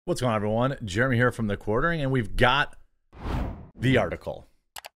What's going on, everyone? Jeremy here from The Quartering, and we've got the article.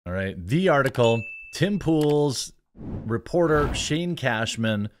 All right, the article, Tim Pool's reporter Shane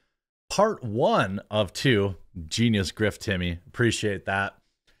Cashman, part 1 of 2. Genius grift, Timmy. Appreciate that.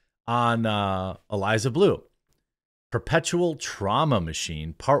 On Eliza Bleu, Perpetual Trauma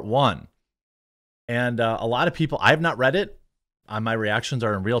Machine, part 1. And a lot of people, I have not read it. My reactions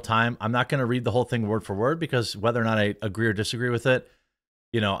are in real time. I'm not going to read the whole thing word for word because whether or not I agree or disagree with it,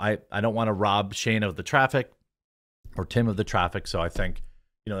 you know, I don't want to rob Shane of the traffic or Tim of the traffic. So I think,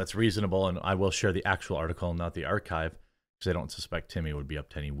 you know, that's reasonable. And I will share the actual article, not the archive, because I don't suspect Timmy would be up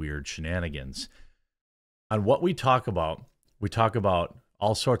to any weird shenanigans. On what we talk about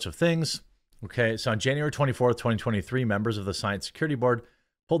all sorts of things. Okay, so on January 24th, 2023, members of the Science Security Board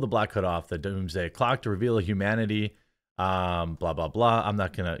pulled the black hood off the doomsday clock to reveal humanity, blah, blah, blah. I'm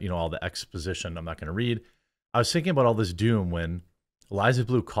not going to, you know, all the exposition I'm not going to read. I was thinking about all this doom when Eliza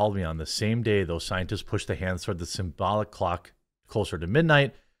Bleu called me on the same day those scientists pushed the hands toward the symbolic clock closer to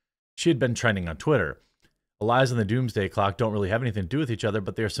midnight. She had been trending on Twitter. Eliza and the doomsday clock don't really have anything to do with each other,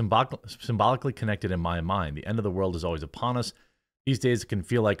 but they are symbolically connected in my mind. The end of the world is always upon us. These days, it can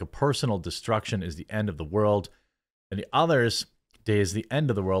feel like a personal destruction is the end of the world. And the others days, the end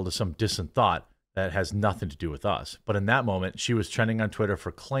of the world is some distant thought that has nothing to do with us. But in that moment, she was trending on Twitter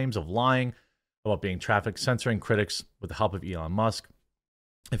for claims of lying about being traffic censoring critics with the help of Elon Musk.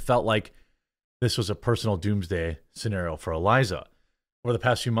 It felt like this was a personal doomsday scenario for Eliza. Over the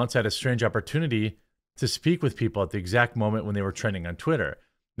past few months, I had a strange opportunity to speak with people at the exact moment when they were trending on Twitter.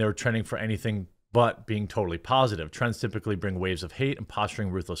 They were trending for anything but being totally positive. Trends typically bring waves of hate and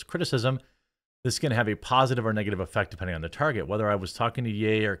posturing ruthless criticism. This can have a positive or negative effect depending on the target. Whether I was talking to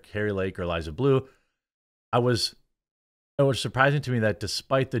Ye or Carrie Lake or Eliza Bleu, it was surprising to me that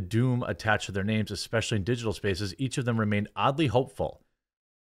despite the doom attached to their names, especially in digital spaces, each of them remained oddly hopeful.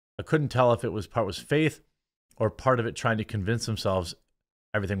 I couldn't tell if it was part was faith or part of it trying to convince themselves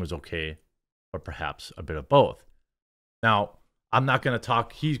everything was okay, or perhaps a bit of both. Now, I'm not going to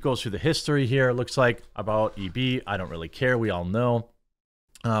talk. He goes through the history here, it looks like, about EB. I don't really care. We all know.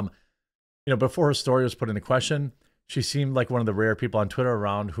 You know, before her story was put into question, she seemed like one of the rare people on Twitter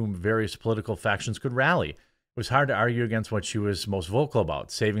around whom various political factions could rally. It was hard to argue against what she was most vocal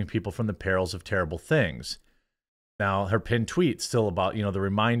about, saving people from the perils of terrible things. Now, her pinned tweet still about, you know, the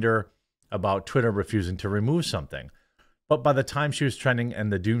reminder about Twitter refusing to remove something. But by the time she was trending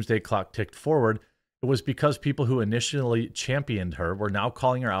and the doomsday clock ticked forward, it was because people who initially championed her were now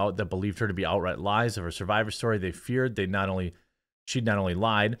calling her out that believed her to be outright lies of her survivor story. They feared she'd not only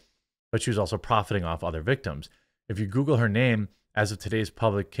lied, but she was also profiting off other victims. If you Google her name, as of today's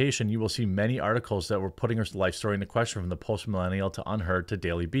publication, you will see many articles that were putting her life story into question, from the post-millennial to Unheard to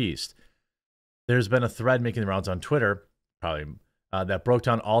Daily Beast. There's been a thread making the rounds on Twitter, probably, that broke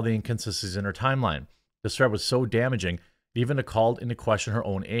down all the inconsistencies in her timeline. This thread was so damaging, it even called into question her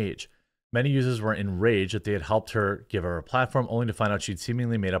own age. Many users were enraged that they had helped her give her a platform, only to find out she'd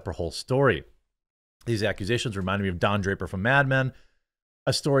seemingly made up her whole story. These accusations reminded me of Don Draper from Mad Men,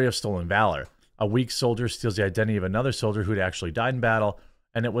 a story of stolen valor. A weak soldier steals the identity of another soldier who'd actually died in battle,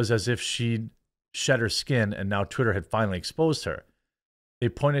 and it was as if she'd shed her skin, and now Twitter had finally exposed her. They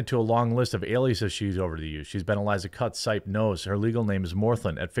pointed to a long list of aliases she's over to use. She's been Eliza Cut, Sipe, Nose. Her legal name is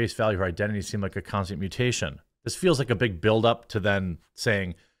Morthland. At face value, her identity seemed like a constant mutation. This feels like a big build-up to then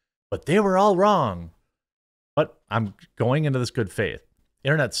saying, but they were all wrong. But I'm going into this good faith.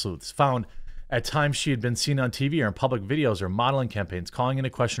 Internet sleuths found at times she had been seen on TV or in public videos or modeling campaigns, calling into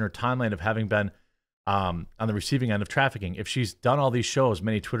question her timeline of having been on the receiving end of trafficking. If she's done all these shows,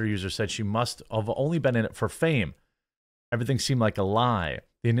 many Twitter users said she must have only been in it for fame. Everything seemed like a lie.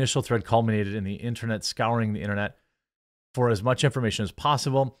 The initial thread culminated in the internet scouring the internet for as much information as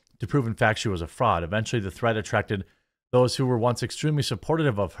possible to prove, in fact, she was a fraud. Eventually, the thread attracted those who were once extremely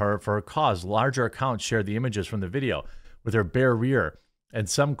supportive of her for her cause. Larger accounts shared the images from the video with her bare rear and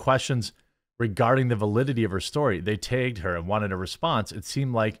some questions regarding the validity of her story. They tagged her and wanted a response. It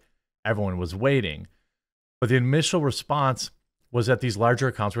seemed like everyone was waiting. But the initial response was that these larger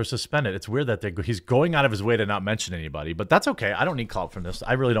accounts were suspended. It's weird that he's going out of his way to not mention anybody, but that's okay. I don't need call from this.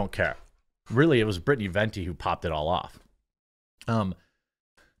 I really don't care. Really, it was Brittany Venti who popped it all off. The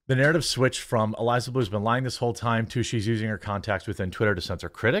narrative switched from Eliza Bleu's been lying this whole time to she's using her contacts within Twitter to censor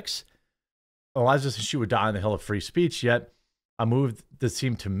critics. Eliza said she would die on the hill of free speech, yet a move that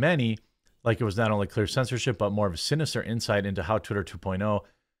seemed to many like it was not only clear censorship, but more of a sinister insight into how Twitter 2.0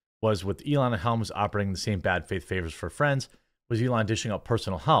 was, with Elon and Helms operating the same bad faith favors for friends. Was Elon dishing out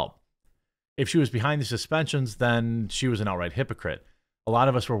personal help? If she was behind the suspensions, then she was an outright hypocrite. A lot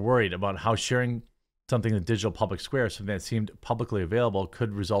of us were worried about how sharing something in the digital public square, something that seemed publicly available,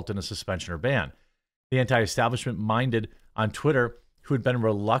 could result in a suspension or ban. The anti-establishment minded on Twitter, who had been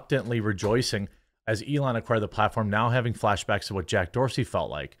reluctantly rejoicing as Elon acquired the platform, now having flashbacks to what Jack Dorsey felt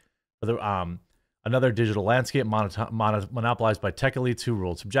like. Another digital landscape monopolized by tech elites who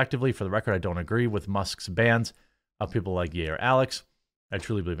ruled subjectively. For the record, I don't agree with Musk's bans of people like Ye or Alex. I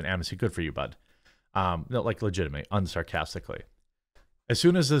truly believe in amnesty. Good for you, bud. No, like legitimately, unsarcastically. As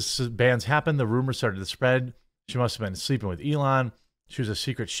soon as this bans happened, the rumors started to spread. She must have been sleeping with Elon. She was a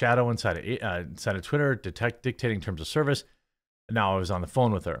secret shadow inside of Twitter, dictating terms of service. And now I was on the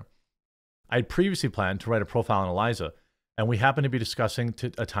phone with her. I had previously planned to write a profile on Eliza, and we happened to be discussing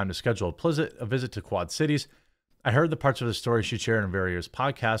a time to schedule a visit to Quad Cities. I heard the parts of the story she shared in various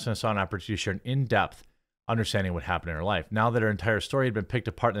podcasts, and I saw an opportunity to share an in-depth understanding of what happened in her life. Now that her entire story had been picked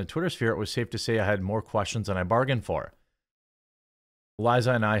apart in the Twitter sphere, it was safe to say I had more questions than I bargained for.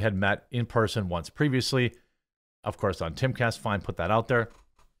 Eliza and I had met in person once previously, of course on Timcast. Fine, put that out there.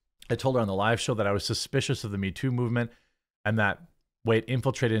 I told her on the live show that I was suspicious of the Me Too movement and that way it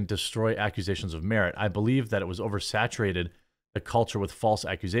infiltrated and destroyed accusations of merit. I believe that it was oversaturated the culture with false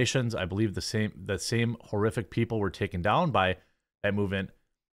accusations. I believe the same horrific people were taken down by that movement,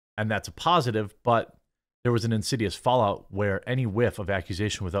 and that's a positive, but there was an insidious fallout where any whiff of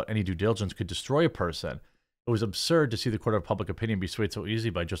accusation without any due diligence could destroy a person. It was absurd to see the court of public opinion be swayed so easily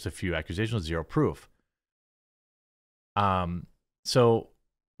by just a few accusations with zero proof. So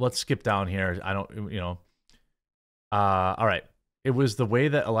let's skip down here. All right. It was the way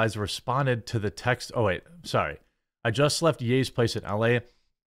that Eliza responded to the text. Oh, wait, sorry. I just left Ye's place in LA.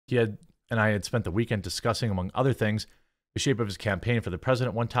 He and I had spent the weekend discussing, among other things, the shape of his campaign for the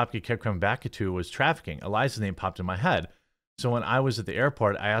president. One topic he kept coming back to was trafficking. Eliza's name popped in my head. So when I was at the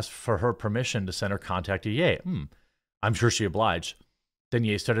airport, I asked for her permission to send her contact to Ye. I'm sure she obliged. Then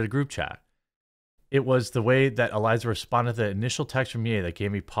Ye started a group chat. It was the way that Eliza responded to the initial text from Ye that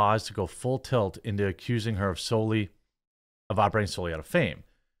gave me pause to go full tilt into accusing her of operating solely out of fame.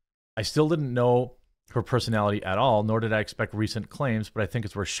 I still didn't know her personality at all, nor did I expect recent claims, but I think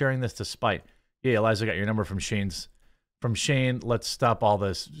it's worth sharing this despite. Yeah, Eliza, got your number from Shane. Let's stop all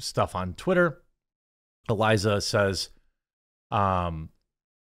this stuff on Twitter. Eliza says, the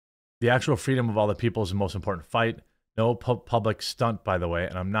actual freedom of all the people is the most important fight. No public stunt, by the way,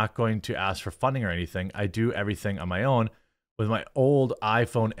 and I'm not going to ask for funding or anything. I do everything on my own with my old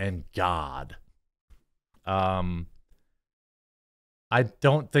iPhone and God. I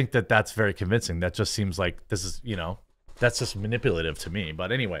don't think that that's very convincing. That just seems like this is, that's just manipulative to me.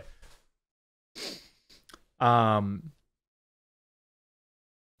 But anyway, it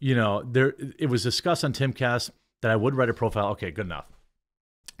was discussed on Timcast that I would write a profile. Okay, good enough.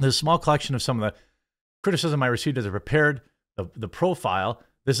 There's a small collection of some of the criticism I received as I prepared the profile.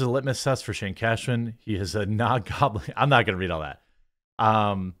 This is a litmus test for Shane Cashman. He is a non-goblin. I'm not going to read all that.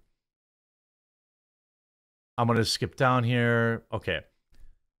 I'm going to skip down here. Okay.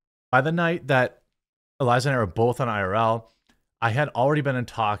 By the night that Eliza and I were both on IRL, I had already been in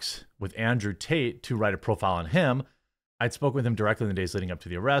talks with Andrew Tate to write a profile on him. I'd spoken with him directly in the days leading up to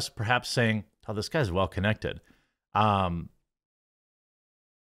the arrest, perhaps saying, oh, this guy's well connected. But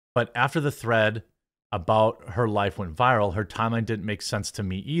after the thread about her life went viral, her timeline didn't make sense to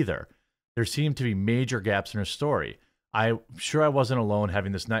me either. There seemed to be major gaps in her story. I'm sure I wasn't alone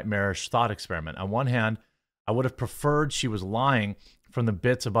having this nightmarish thought experiment. On one hand, I would have preferred she was lying from the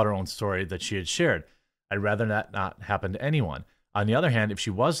bits about her own story that she had shared. I'd rather that not happen to anyone. On the other hand, if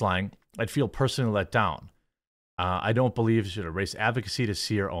she was lying, I'd feel personally let down. I don't believe she should erase advocacy to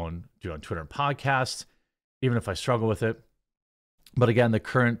see her own do on Twitter and podcasts, even if I struggle with it. But again, the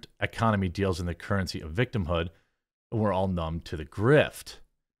current economy deals in the currency of victimhood, and we're all numb to the grift.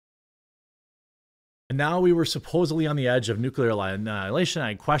 And now we were supposedly on the edge of nuclear annihilation. I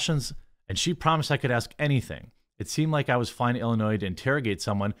had questions, and she promised I could ask anything. It seemed like I was flying to Illinois to interrogate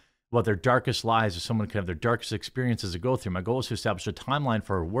someone about their darkest lies, or someone could have their darkest experiences to go through. My goal was to establish a timeline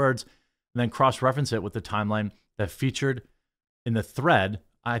for her words, and then cross-reference it with the timeline that featured in the thread.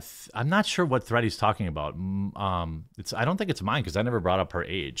 I'm not sure what thread he's talking about. I don't think it's mine because I never brought up her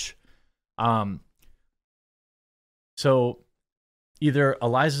age. So either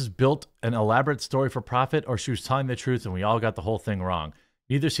Eliza's built an elaborate story for profit, or she was telling the truth and we all got the whole thing wrong.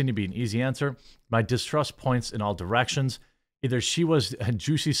 Neither seemed to be an easy answer. My distrust points in all directions. Either she was a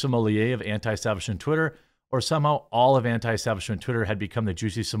juicy sommelier of anti-establishment Twitter, or somehow all of anti-establishment Twitter had become the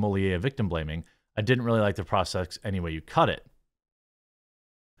juicy sommelier of victim blaming. I didn't really like the process any way you cut it.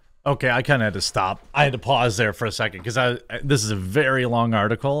 Okay, I kind of had to stop. I had to pause there for a second because this is a very long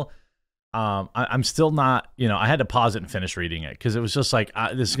article. I'm still not, I had to pause it and finish reading it because it was just like,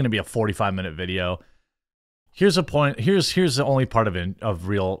 this is going to be a 45-minute video. Here's a point. Here's the only part of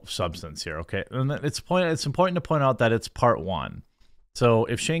real substance here. Okay, and it's important to point out that it's part one. So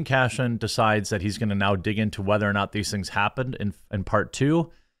if Shane Cashman decides that he's going to now dig into whether or not these things happened in part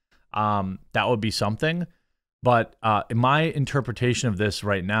two, that would be something. But my interpretation of this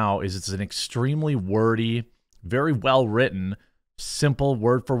right now is it's an extremely wordy, very well written, simple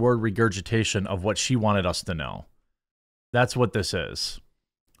word for word regurgitation of what she wanted us to know. That's what this is.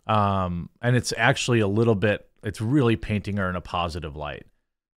 And it's actually a little bit, it's really painting her in a positive light.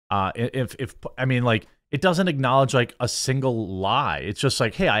 I mean, like, it doesn't acknowledge like a single lie. It's just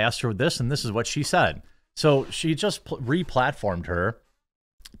like, hey, I asked her this and this is what she said. So she just re-platformed her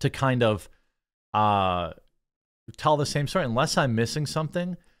to kind of tell the same story, unless I'm missing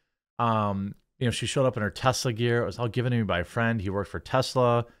something. You know, she showed up in her Tesla gear. It was all given to me by a friend. He worked for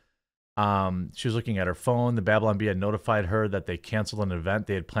Tesla. She was looking at her phone. The Babylon Bee had notified her that they canceled an event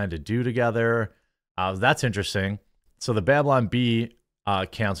they had planned to do together. That's interesting. So the Babylon Bee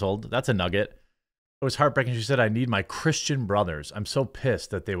canceled. That's a nugget. It was heartbreaking. She said, I need my Christian brothers. I'm so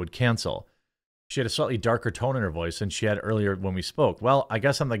pissed that they would cancel. She had a slightly darker tone in her voice than she had earlier when we spoke. Well, I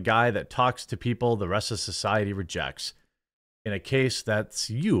guess I'm the guy that talks to people the rest of society rejects. In a case,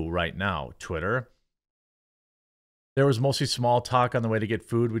 that's you right now, Twitter. There was mostly small talk on the way to get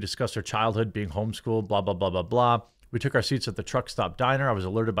food. We discussed our childhood, being homeschooled, blah, blah, blah, blah, blah. We took our seats at the truck stop diner. I was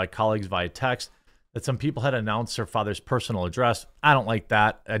alerted by colleagues via text that some people had announced their father's personal address. I don't like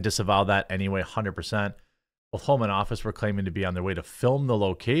that. I disavow that anyway, 100%. Both home and office were claiming to be on their way to film the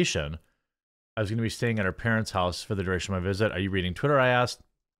location. I was going to be staying at her parents' house for the duration of my visit. Are you reading Twitter? I asked.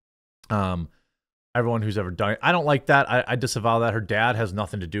 Everyone who's ever done it. I don't like that. I disavow that. Her dad has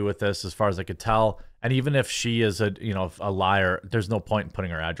nothing to do with this, as far as I could tell. And even if she is a liar, there's no point in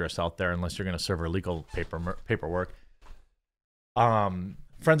putting her address out there unless you're going to serve her legal paperwork.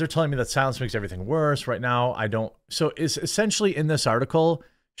 Friends are telling me that silence makes everything worse. Right now, I don't. So is essentially in this article,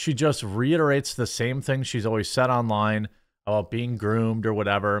 she just reiterates the same thing she's always said online about being groomed or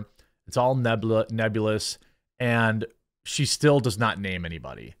whatever. It's all nebulous, and she still does not name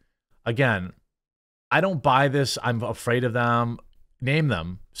anybody. Again, I don't buy this. I'm afraid of them. Name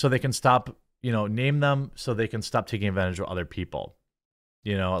them so they can stop, name them so they can stop taking advantage of other people.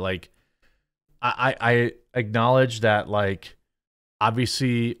 Like, I acknowledge that, like,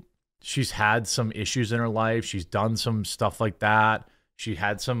 obviously she's had some issues in her life. She's done some stuff like that. She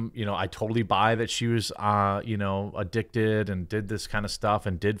had some, I totally buy that she was, addicted and did this kind of stuff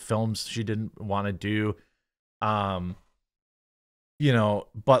and did films she didn't want to do. But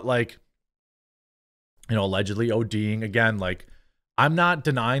like, allegedly ODing again, like, I'm not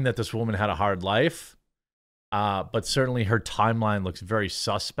denying that this woman had a hard life, but certainly her timeline looks very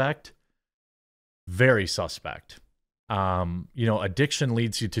suspect. Very suspect. Addiction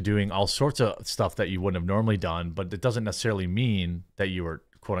leads you to doing all sorts of stuff that you wouldn't have normally done, but it doesn't necessarily mean that you were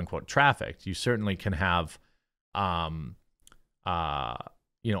quote unquote trafficked. You certainly can have, a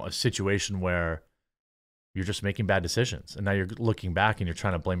situation where you're just making bad decisions, and now you're looking back and you're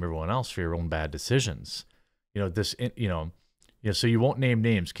trying to blame everyone else for your own bad decisions. So you won't name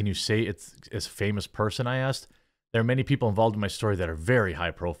names. Can you say it's a famous person? I asked. There are many people involved in my story that are very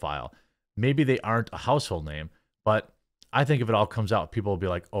high profile. Maybe they aren't a household name, but I think if it all comes out, people will be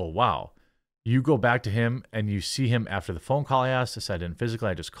like, oh, wow. You go back to him and you see him after the phone call I asked. I said I didn't physically,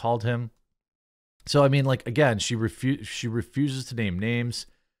 I just called him. So, I mean, like, again, she refuses to name names.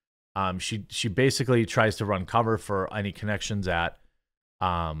 She basically tries to run cover for any connections at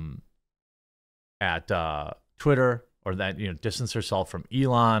Twitter, or that, distance herself from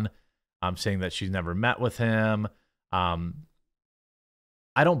Elon. Saying that she's never met with him. I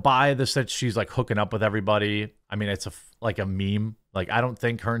don't buy this that she's like hooking up with everybody. I mean, it's like a meme. Like, I don't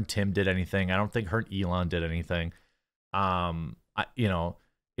think her and Tim did anything. I don't think her and Elon did anything.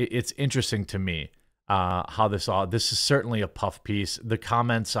 It's interesting to me how this is certainly a puff piece. The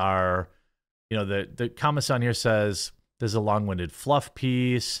comments are, the comments on here says there's a long-winded fluff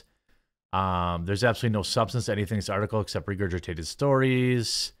piece. There's absolutely no substance to anything in this article except regurgitated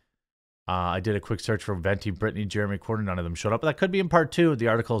stories. I did a quick search for Venti, Brittany, Jeremy Corden. None of them showed up. But that could be in part two. The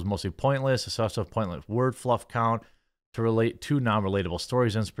article is mostly pointless. It's also a pointless word fluff count to relate two non-relatable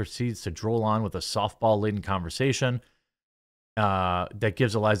stories, and proceeds to droll on with a softball-laden conversation that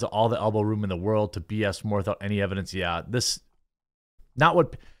gives Eliza all the elbow room in the world to BS more without any evidence. Yeah, not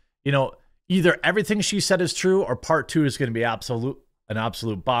what, either everything she said is true, or part two is going to be an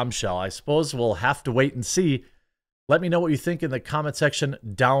absolute bombshell. I suppose we'll have to wait and see. Let me know what you think in the comment section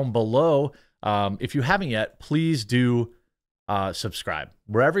down below. If you haven't yet, please do subscribe.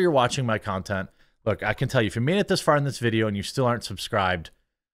 Wherever you're watching my content, look, I can tell you, if you made it this far in this video and you still aren't subscribed,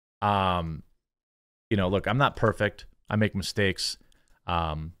 you know, look, I'm not perfect. I make mistakes.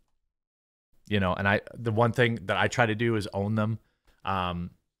 You know, and the one thing that I try to do is own them.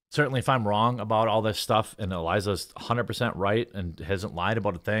 Certainly if I'm wrong about all this stuff and Eliza's 100% right and hasn't lied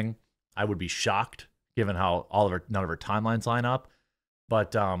about a thing, I would be shocked given how none of her timelines line up.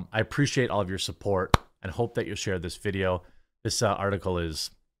 But I appreciate all of your support and hope that you'll share this video. This article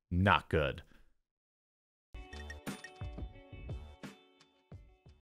is not good.